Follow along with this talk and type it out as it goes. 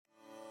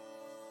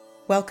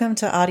Welcome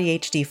to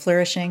AuDHD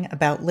Flourishing,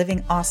 about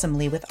living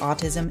awesomely with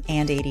autism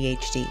and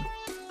ADHD.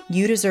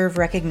 You deserve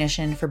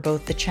recognition for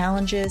both the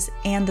challenges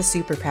and the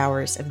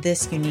superpowers of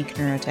this unique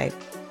neurotype.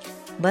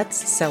 Let's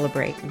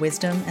celebrate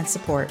wisdom and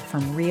support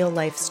from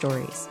real-life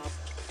stories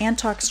and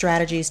talk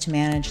strategies to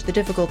manage the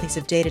difficulties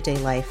of day-to-day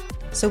life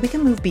so we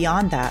can move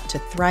beyond that to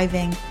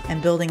thriving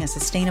and building a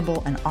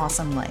sustainable and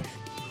awesome life.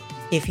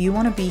 If you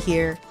want to be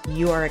here,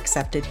 you are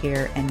accepted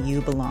here and you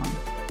belong.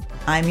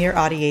 I'm your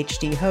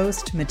AuDHD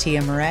host,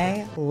 Mattia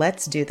Murray.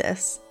 Let's do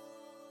this.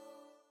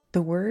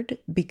 The word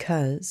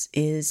because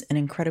is an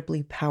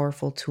incredibly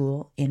powerful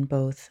tool in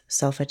both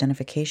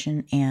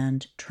self-identification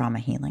and trauma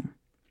healing.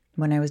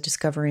 When I was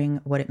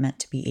discovering what it meant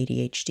to be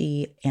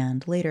ADHD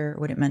and later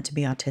what it meant to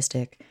be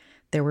autistic,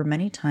 there were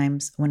many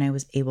times when I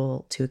was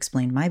able to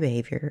explain my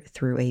behavior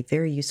through a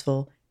very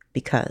useful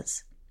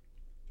because.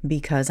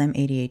 Because I'm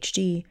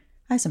ADHD,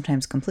 I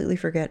sometimes completely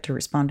forget to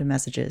respond to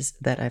messages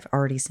that I've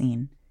already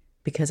seen.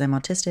 Because I'm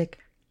autistic,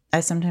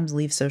 I sometimes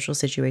leave social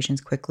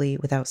situations quickly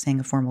without saying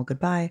a formal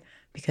goodbye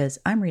because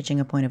I'm reaching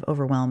a point of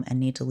overwhelm and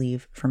need to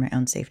leave for my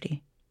own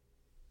safety.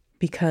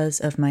 Because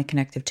of my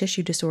connective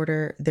tissue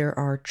disorder, there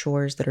are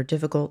chores that are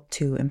difficult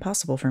to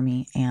impossible for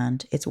me,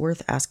 and it's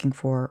worth asking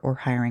for or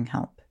hiring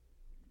help.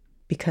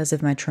 Because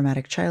of my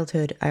traumatic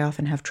childhood, I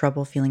often have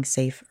trouble feeling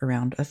safe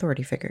around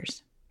authority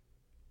figures.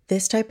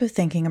 This type of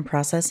thinking and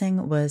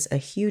processing was a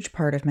huge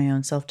part of my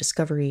own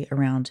self-discovery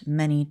around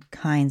many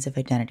kinds of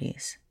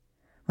identities.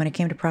 When it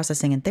came to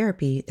processing in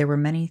therapy, there were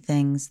many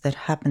things that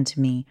happened to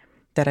me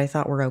that I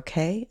thought were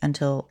okay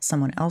until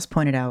someone else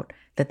pointed out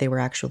that they were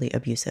actually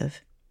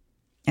abusive.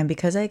 And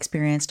because I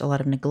experienced a lot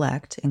of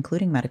neglect,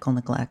 including medical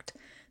neglect,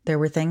 there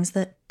were things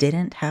that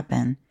didn't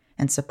happen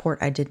and support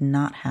I did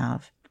not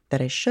have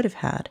that I should have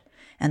had,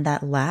 and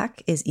that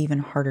lack is even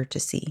harder to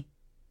see.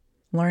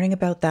 Learning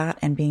about that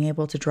and being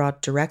able to draw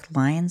direct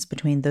lines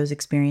between those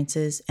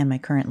experiences and my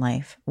current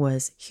life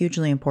was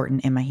hugely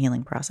important in my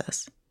healing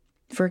process.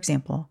 For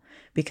example,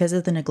 because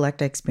of the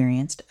neglect I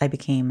experienced, I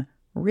became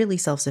really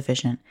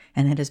self-sufficient,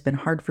 and it has been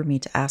hard for me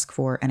to ask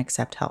for and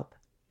accept help.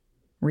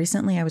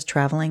 Recently, I was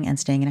traveling and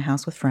staying in a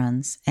house with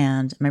friends,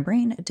 and my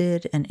brain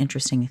did an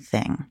interesting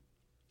thing.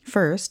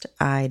 First,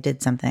 I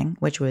did something,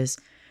 which was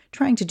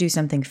trying to do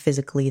something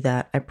physically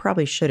that I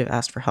probably should have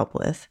asked for help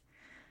with.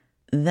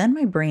 Then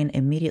my brain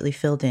immediately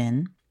filled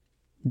in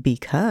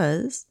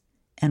because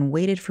and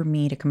waited for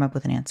me to come up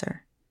with an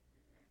answer.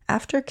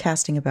 After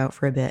casting about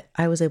for a bit,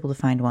 I was able to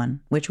find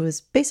one, which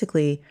was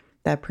basically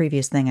that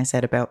previous thing I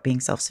said about being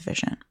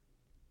self-sufficient.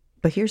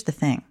 But here's the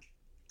thing.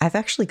 I've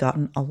actually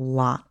gotten a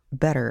lot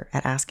better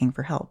at asking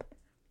for help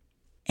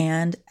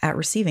and at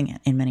receiving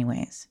it in many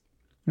ways.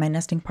 My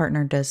nesting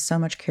partner does so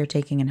much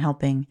caretaking and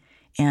helping,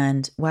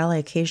 and while I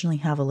occasionally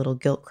have a little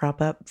guilt crop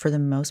up, for the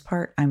most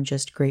part, I'm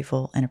just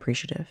grateful and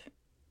appreciative.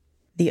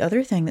 The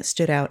other thing that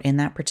stood out in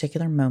that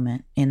particular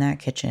moment in that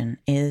kitchen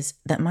is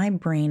that my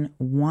brain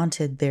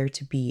wanted there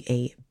to be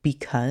a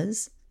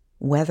because,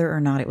 whether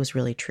or not it was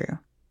really true.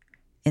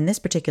 In this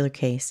particular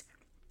case,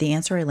 the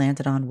answer I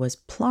landed on was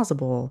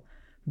plausible,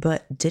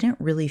 but didn't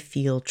really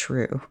feel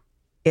true.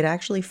 It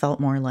actually felt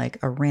more like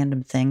a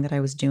random thing that I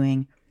was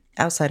doing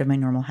outside of my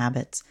normal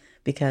habits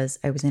because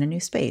I was in a new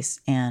space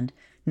and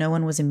no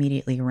one was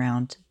immediately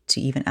around to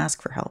even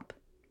ask for help.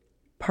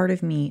 Part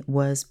of me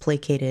was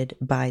placated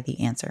by the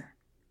answer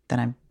that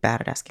I'm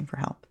bad at asking for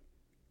help.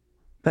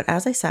 But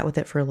as I sat with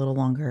it for a little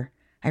longer,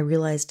 I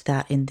realized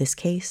that in this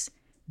case,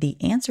 the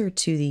answer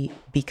to the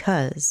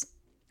because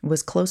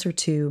was closer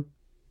to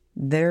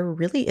there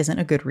really isn't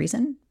a good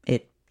reason.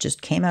 It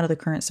just came out of the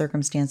current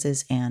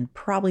circumstances and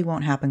probably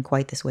won't happen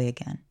quite this way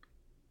again.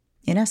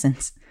 In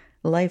essence,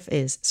 life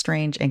is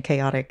strange and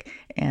chaotic,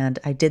 and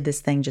I did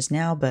this thing just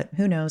now, but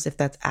who knows if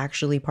that's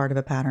actually part of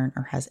a pattern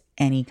or has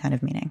any kind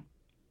of meaning.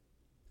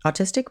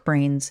 Autistic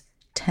brains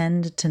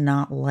tend to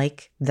not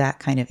like that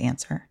kind of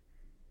answer.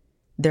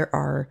 There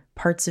are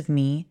parts of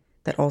me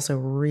that also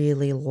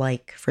really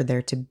like for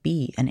there to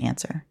be an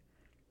answer.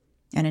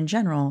 And in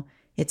general,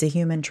 it's a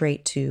human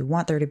trait to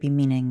want there to be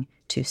meaning,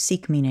 to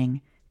seek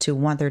meaning, to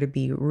want there to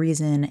be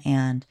reason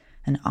and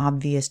an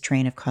obvious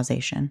train of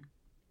causation.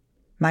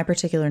 My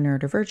particular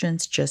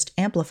neurodivergence just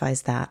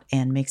amplifies that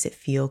and makes it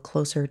feel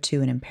closer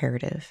to an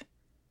imperative.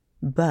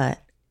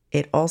 But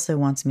it also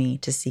wants me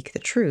to seek the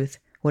truth,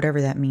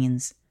 whatever that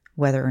means,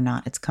 whether or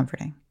not it's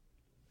comforting.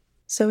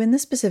 So in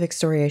this specific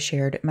story I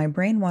shared, my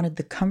brain wanted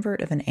the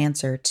comfort of an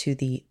answer to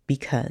the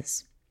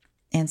because.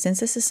 And since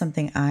this is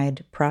something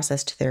I'd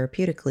processed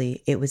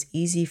therapeutically, it was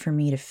easy for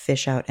me to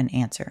fish out an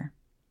answer.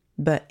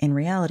 But in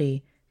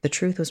reality, the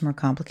truth was more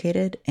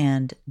complicated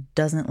and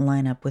doesn't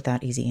line up with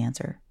that easy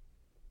answer.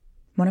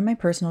 One of my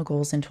personal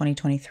goals in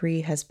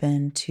 2023 has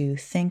been to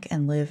think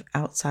and live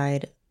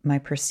outside my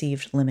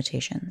perceived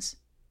limitations.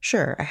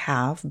 Sure, I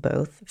have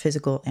both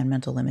physical and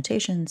mental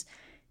limitations,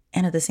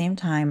 and at the same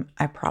time,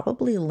 I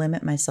probably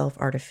limit myself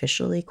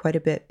artificially quite a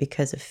bit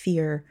because of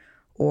fear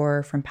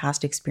or from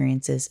past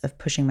experiences of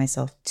pushing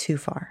myself too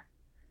far.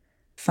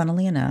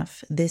 Funnily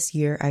enough, this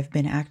year I've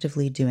been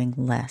actively doing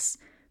less,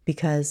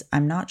 because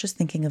I'm not just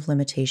thinking of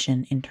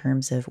limitation in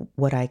terms of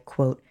what I,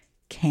 quote,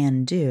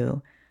 can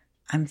do.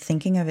 I'm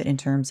thinking of it in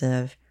terms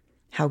of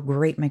how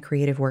great my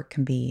creative work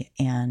can be,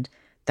 and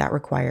that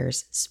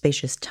requires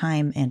spacious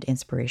time and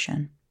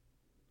inspiration.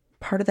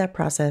 Part of that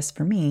process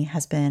for me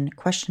has been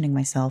questioning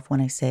myself when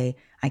I say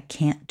I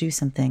can't do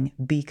something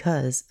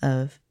because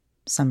of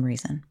some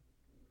reason.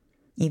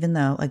 Even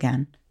though,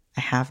 again,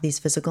 I have these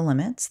physical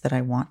limits that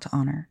I want to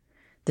honor.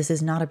 This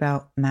is not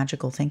about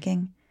magical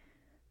thinking,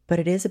 but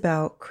it is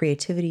about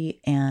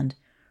creativity, and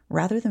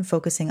rather than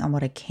focusing on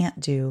what I can't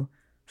do,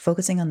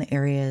 focusing on the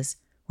areas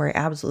where I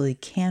absolutely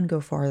can go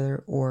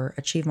farther or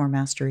achieve more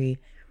mastery.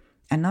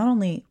 And not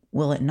only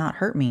will it not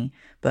hurt me,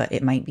 but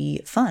it might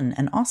be fun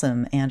and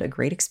awesome and a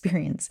great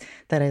experience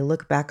that I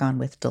look back on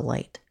with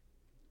delight.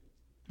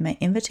 My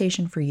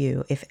invitation for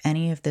you, if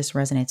any of this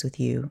resonates with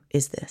you,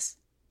 is this.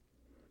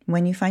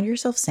 When you find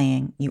yourself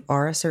saying you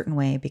are a certain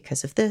way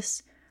because of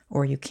this,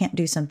 or you can't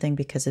do something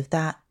because of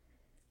that,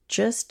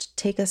 just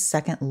take a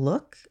second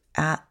look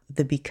at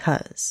the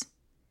because.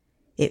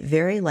 It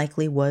very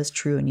likely was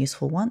true and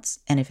useful once,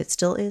 and if it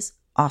still is,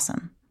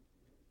 awesome.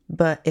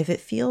 But if it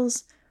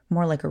feels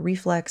more like a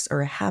reflex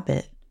or a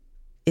habit,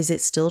 is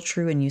it still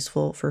true and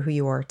useful for who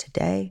you are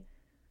today?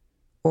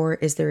 Or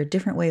is there a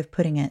different way of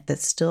putting it that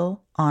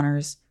still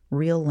honors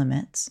real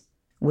limits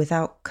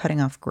without cutting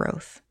off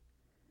growth?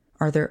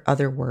 Are there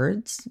other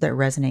words that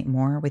resonate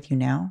more with you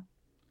now?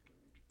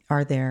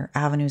 Are there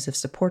avenues of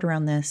support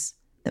around this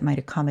that might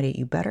accommodate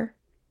you better?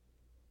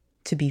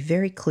 To be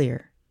very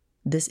clear,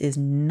 this is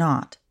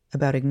not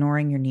about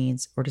ignoring your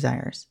needs or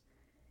desires.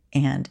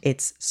 And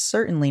it's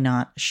certainly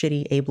not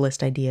shitty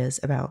ableist ideas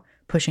about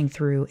pushing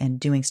through and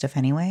doing stuff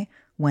anyway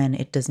when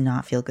it does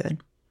not feel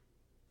good.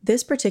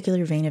 This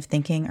particular vein of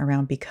thinking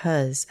around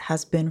because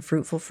has been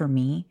fruitful for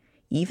me,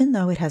 even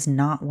though it has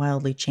not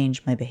wildly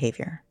changed my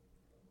behavior.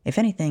 If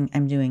anything,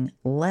 I'm doing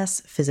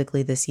less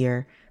physically this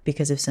year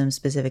because of some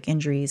specific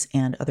injuries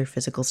and other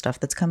physical stuff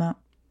that's come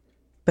up.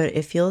 But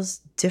it feels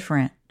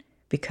different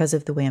because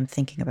of the way I'm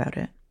thinking about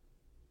it.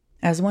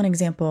 As one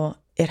example,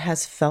 it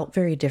has felt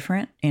very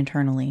different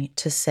internally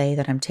to say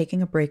that I'm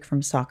taking a break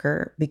from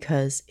soccer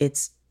because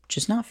it's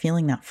just not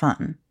feeling that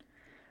fun,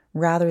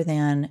 rather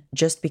than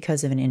just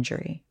because of an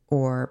injury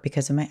or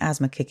because of my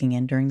asthma kicking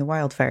in during the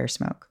wildfire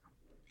smoke.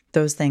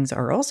 Those things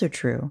are also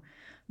true,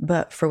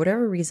 but for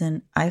whatever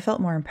reason, I felt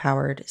more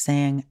empowered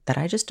saying that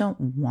I just don't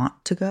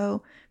want to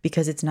go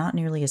because it's not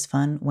nearly as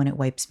fun when it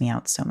wipes me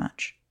out so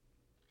much.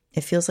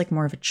 It feels like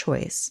more of a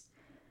choice.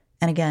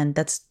 And again,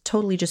 that's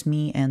totally just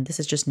me, and this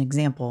is just an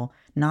example,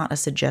 not a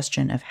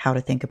suggestion of how to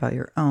think about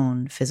your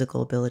own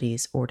physical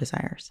abilities or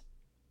desires.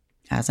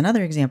 As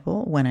another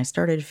example, when I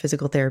started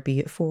physical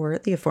therapy for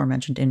the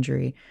aforementioned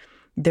injury,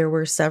 there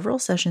were several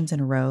sessions in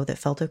a row that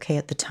felt okay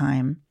at the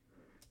time,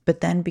 but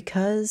then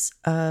because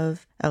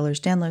of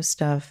Ehlers-Danlos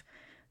stuff,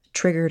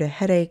 triggered a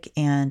headache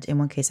and, in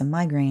one case, a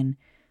migraine.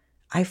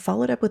 I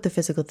followed up with the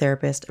physical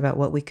therapist about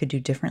what we could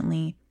do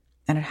differently,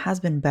 and it has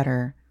been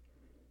better,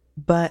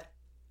 but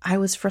I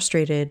was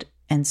frustrated,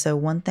 and so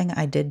one thing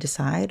I did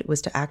decide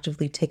was to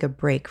actively take a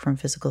break from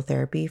physical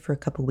therapy for a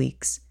couple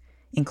weeks,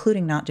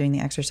 including not doing the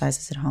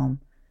exercises at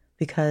home,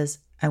 because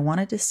I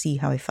wanted to see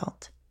how I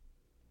felt.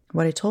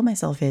 What I told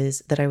myself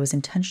is that I was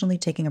intentionally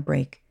taking a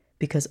break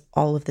because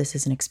all of this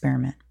is an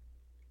experiment.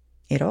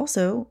 It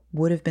also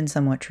would have been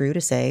somewhat true to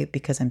say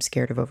because I'm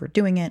scared of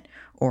overdoing it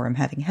or I'm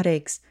having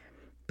headaches,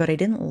 but I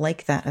didn't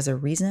like that as a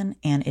reason,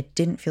 and it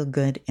didn't feel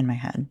good in my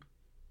head.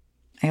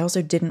 I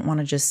also didn't want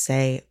to just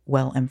say,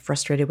 well, I'm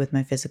frustrated with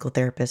my physical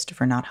therapist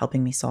for not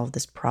helping me solve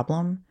this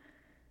problem,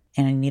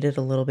 and I needed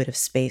a little bit of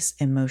space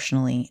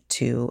emotionally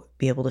to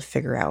be able to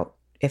figure out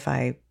if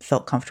I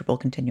felt comfortable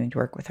continuing to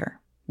work with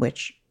her,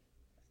 which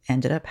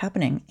ended up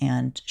happening,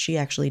 and she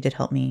actually did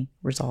help me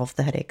resolve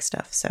the headache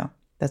stuff, so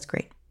that's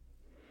great.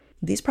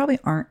 These probably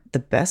aren't the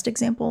best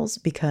examples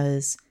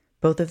because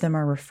both of them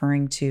are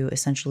referring to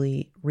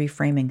essentially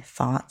reframing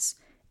thoughts,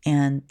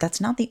 and that's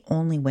not the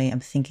only way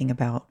I'm thinking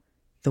about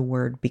the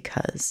word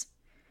because.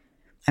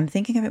 I'm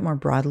thinking of it more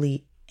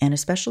broadly, and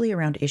especially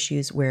around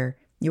issues where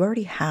you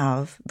already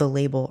have the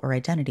label or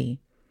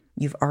identity,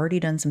 you've already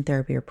done some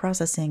therapy or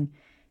processing,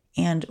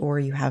 and or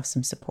you have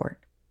some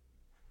support.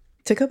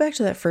 To go back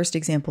to that first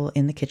example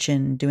in the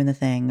kitchen doing the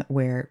thing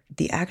where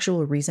the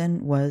actual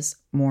reason was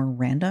more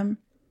random,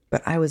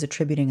 but I was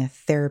attributing a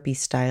therapy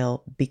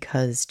style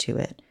because to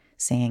it,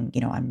 saying,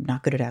 I'm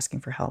not good at asking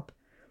for help.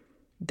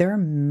 There are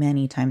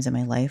many times in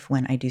my life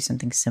when I do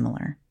something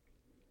similar.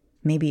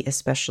 Maybe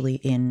especially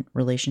in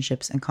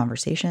relationships and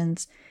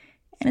conversations,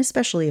 and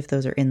especially if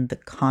those are in the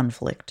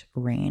conflict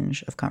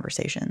range of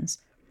conversations.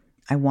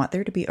 I want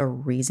there to be a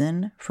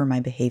reason for my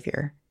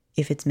behavior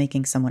if it's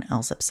making someone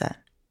else upset.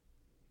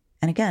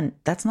 And again,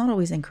 that's not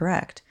always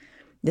incorrect.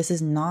 This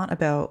is not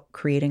about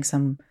creating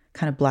some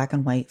kind of black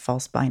and white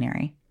false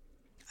binary.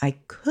 I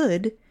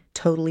could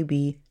totally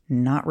be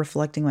not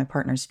reflecting my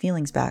partner's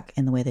feelings back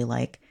in the way they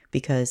like,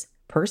 because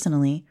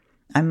personally,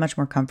 I'm much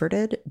more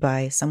comforted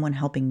by someone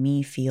helping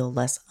me feel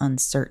less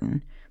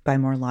uncertain by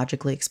more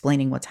logically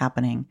explaining what's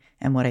happening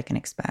and what I can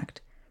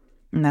expect.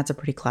 And that's a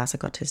pretty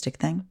classic autistic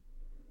thing.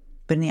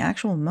 But in the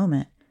actual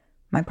moment,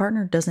 my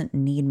partner doesn't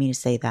need me to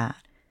say that.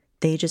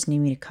 They just need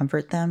me to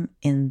comfort them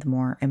in the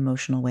more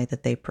emotional way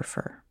that they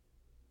prefer.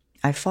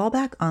 I fall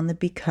back on the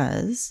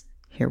because,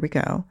 here we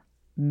go,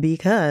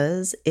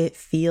 because it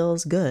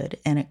feels good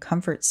and it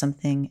comforts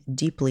something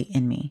deeply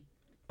in me,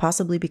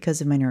 possibly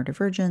because of my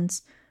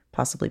neurodivergence,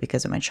 possibly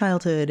because of my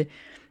childhood.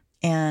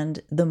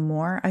 And the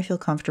more I feel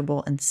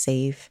comfortable and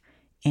safe,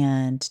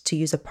 and to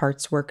use a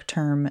parts work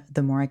term,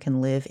 the more I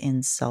can live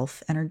in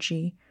self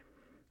energy,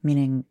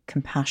 meaning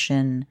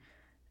compassion,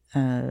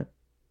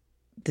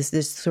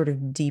 this sort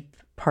of deep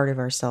part of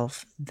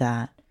ourself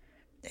that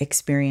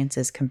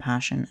experiences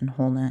compassion and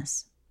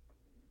wholeness.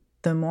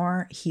 The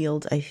more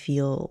healed I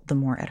feel, the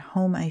more at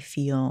home I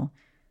feel,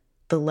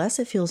 the less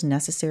it feels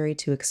necessary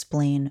to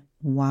explain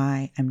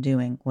why I'm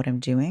doing what I'm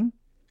doing,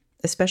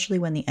 especially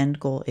when the end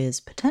goal is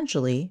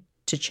potentially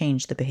to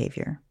change the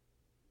behavior,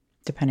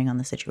 depending on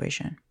the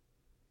situation.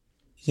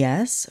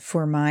 Yes,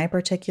 for my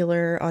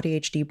particular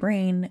ADHD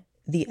brain,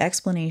 the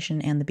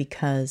explanation and the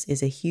because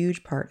is a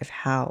huge part of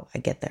how I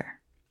get there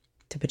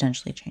to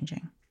potentially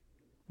changing,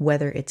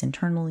 whether it's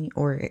internally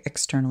or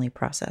externally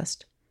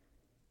processed.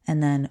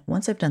 And then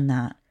once I've done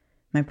that,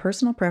 my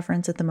personal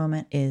preference at the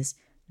moment is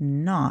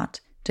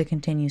not to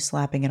continue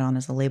slapping it on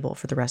as a label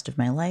for the rest of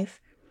my life.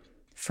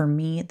 For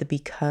me, the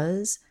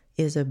because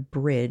is a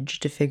bridge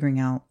to figuring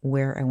out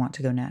where I want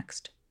to go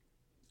next.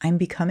 I'm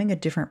becoming a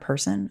different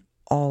person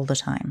all the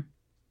time.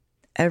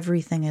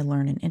 Everything I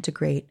learn and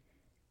integrate,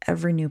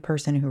 every new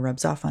person who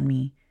rubs off on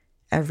me,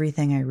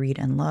 everything I read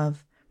and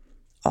love,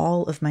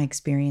 all of my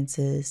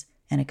experiences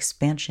and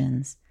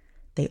expansions,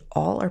 they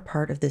all are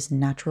part of this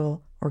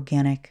natural,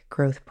 organic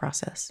growth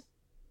process.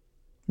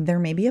 There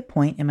may be a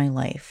point in my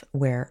life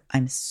where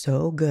I'm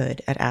so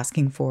good at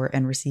asking for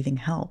and receiving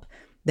help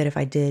that if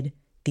I did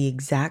the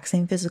exact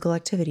same physical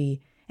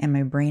activity and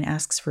my brain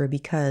asks for a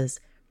because,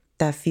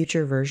 that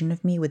future version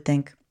of me would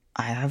think,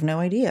 I have no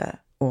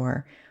idea.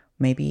 Or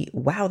maybe,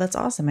 wow, that's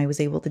awesome. I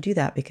was able to do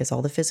that because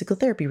all the physical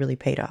therapy really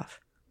paid off.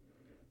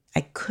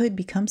 I could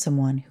become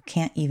someone who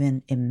can't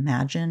even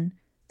imagine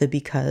the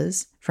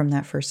because from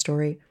that first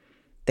story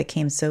that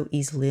came so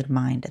easily to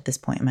mind at this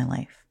point in my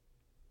life.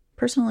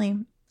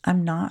 Personally,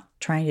 I'm not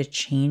trying to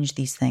change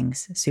these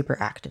things super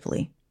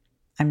actively.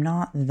 I'm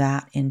not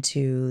that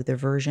into the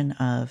version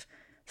of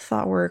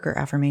thought work or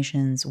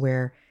affirmations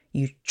where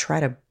you try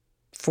to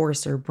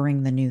force or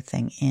bring the new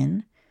thing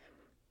in.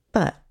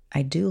 But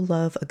I do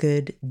love a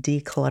good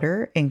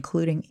declutter,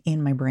 including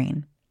in my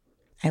brain.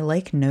 I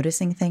like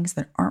noticing things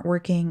that aren't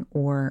working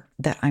or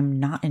that I'm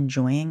not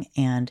enjoying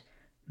and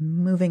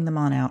moving them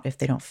on out if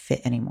they don't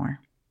fit anymore.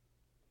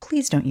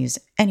 Please don't use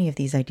any of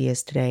these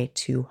ideas today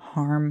to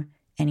harm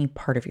any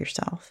part of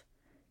yourself.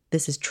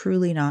 This is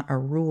truly not a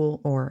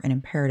rule or an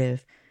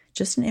imperative,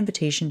 just an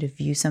invitation to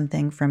view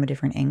something from a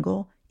different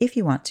angle if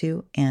you want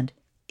to and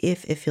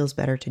if it feels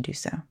better to do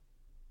so.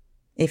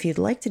 If you'd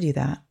like to do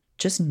that,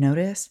 just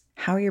notice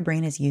how your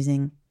brain is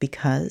using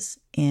because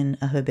in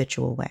a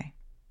habitual way.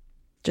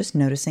 Just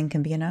noticing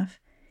can be enough.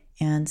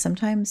 And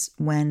sometimes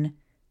when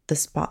the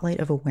spotlight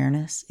of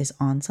awareness is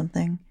on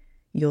something,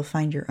 you'll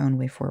find your own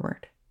way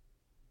forward.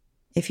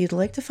 If you'd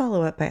like to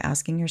follow up by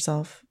asking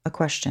yourself a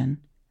question,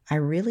 I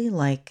really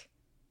like,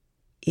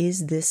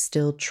 is this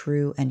still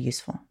true and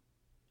useful?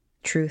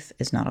 Truth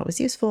is not always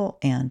useful,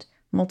 and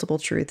multiple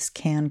truths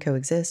can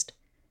coexist.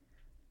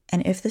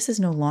 And if this is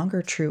no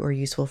longer true or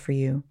useful for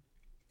you,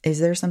 is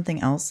there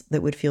something else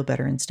that would feel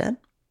better instead?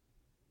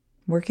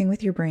 Working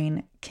with your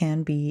brain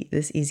can be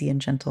this easy and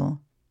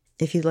gentle.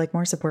 If you'd like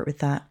more support with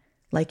that,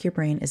 Like Your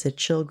Brain is a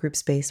chill group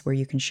space where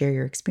you can share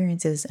your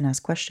experiences and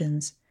ask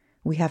questions.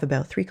 We have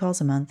about 3 calls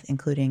a month,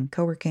 including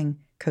co-working,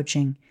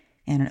 coaching,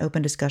 and an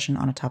open discussion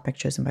on a topic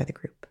chosen by the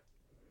group.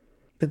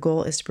 The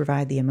goal is to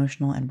provide the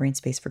emotional and brain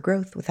space for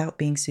growth without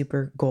being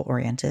super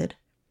goal-oriented.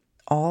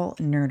 All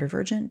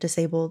neurodivergent,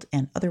 disabled,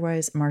 and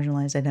otherwise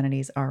marginalized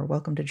identities are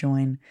welcome to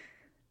join.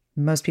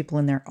 Most people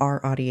in there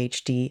are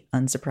ADHD,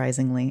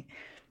 unsurprisingly.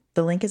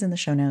 The link is in the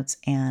show notes,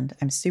 and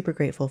I'm super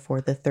grateful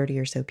for the 30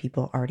 or so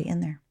people already in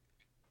there.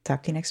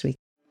 Talk to you next week.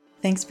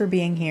 Thanks for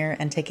being here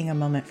and taking a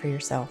moment for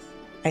yourself.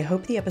 I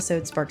hope the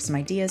episode sparks some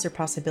ideas or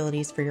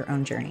possibilities for your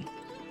own journey.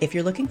 If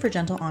you're looking for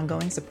gentle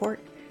ongoing support,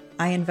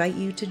 I invite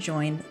you to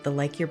join the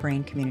Like Your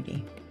Brain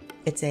community.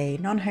 It's a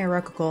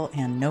non-hierarchical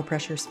and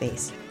no-pressure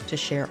space to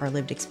share our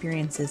lived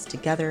experiences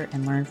together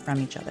and learn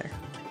from each other.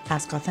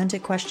 Ask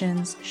authentic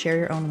questions, share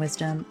your own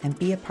wisdom, and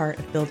be a part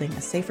of building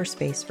a safer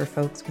space for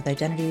folks with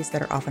identities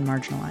that are often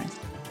marginalized.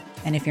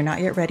 And if you're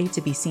not yet ready to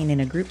be seen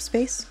in a group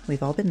space,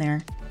 we've all been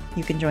there,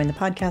 you can join the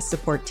podcast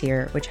support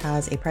tier, which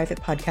has a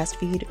private podcast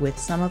feed with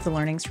some of the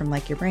learnings from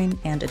Like Your Brain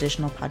and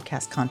additional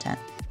podcast content,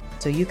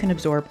 so you can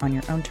absorb on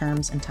your own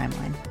terms and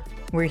timeline.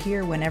 We're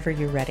here whenever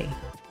you're ready.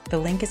 The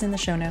link is in the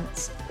show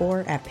notes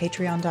or at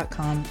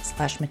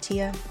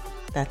patreon.com/Mattia.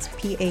 That's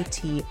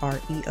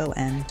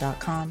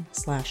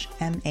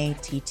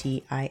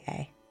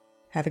patreon.com/MATTIA.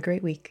 Have a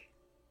great week.